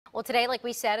Well, today, like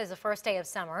we said, is the first day of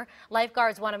summer.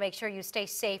 Lifeguards want to make sure you stay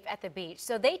safe at the beach.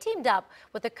 So they teamed up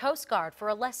with the Coast Guard for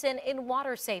a lesson in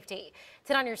water safety.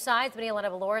 10 on your sides, Marielena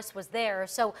Balouris was there.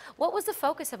 So what was the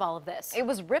focus of all of this? It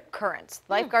was rip currents.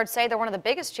 Lifeguards say they're one of the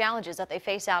biggest challenges that they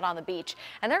face out on the beach.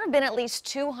 And there have been at least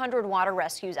 200 water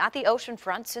rescues at the ocean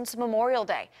front since Memorial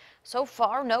Day. So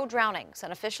far, no drownings,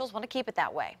 and officials want to keep it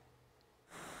that way.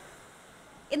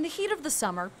 In the heat of the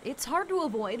summer, it's hard to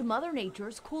avoid Mother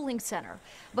Nature's cooling center,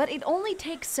 but it only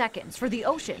takes seconds for the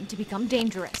ocean to become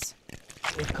dangerous.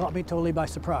 It caught me totally by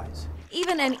surprise.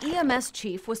 Even an EMS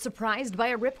chief was surprised by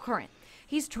a rip current.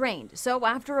 He's trained, so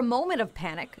after a moment of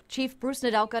panic, Chief Bruce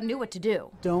Nadelka knew what to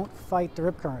do. Don't fight the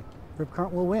rip current. Rip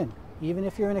current will win. Even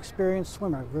if you're an experienced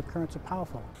swimmer, rip currents are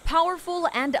powerful. Powerful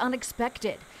and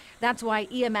unexpected. That's why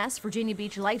EMS, Virginia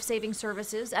Beach Life-Saving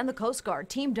Services, and the Coast Guard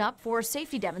teamed up for a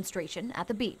safety demonstration at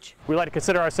the beach. We like to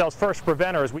consider ourselves first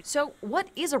preventers. So what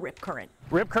is a rip current?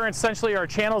 Rip currents essentially are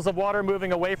channels of water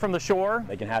moving away from the shore.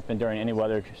 They can happen during any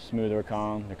weather, smooth or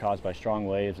calm. They're caused by strong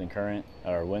waves and current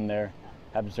or wind there.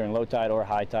 Happens during low tide or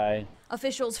high tide.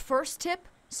 Officials' first tip,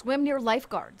 swim near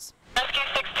lifeguards. Rescue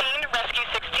 16, Rescue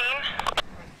 16.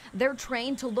 They're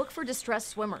trained to look for distressed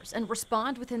swimmers and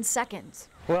respond within seconds.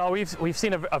 Well, we've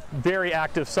seen a very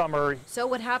active summer. So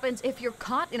what happens if you're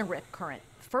caught in a rip current?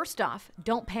 First off,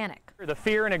 don't panic. The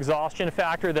fear and exhaustion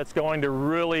factor that's going to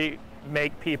really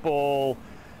make people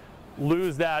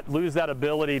lose that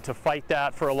ability to fight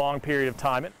that for a long period of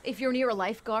time. If you're near a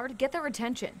lifeguard, get their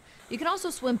attention. You can also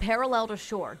swim parallel to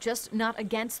shore, just not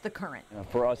against the current.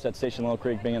 For us at Station Little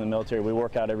Creek, being in the military, we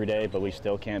work out every day, but we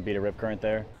still can't beat a rip current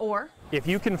there. Or, if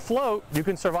you can float, you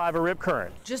can survive a rip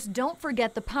current. just don't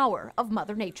forget the power of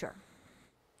Mother Nature.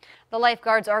 The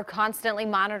lifeguards are constantly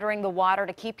monitoring the water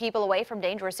to keep people away from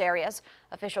dangerous areas.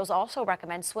 Officials also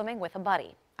recommend swimming with a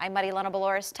buddy. I'm Marielena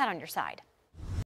Balouris, 10 on your side.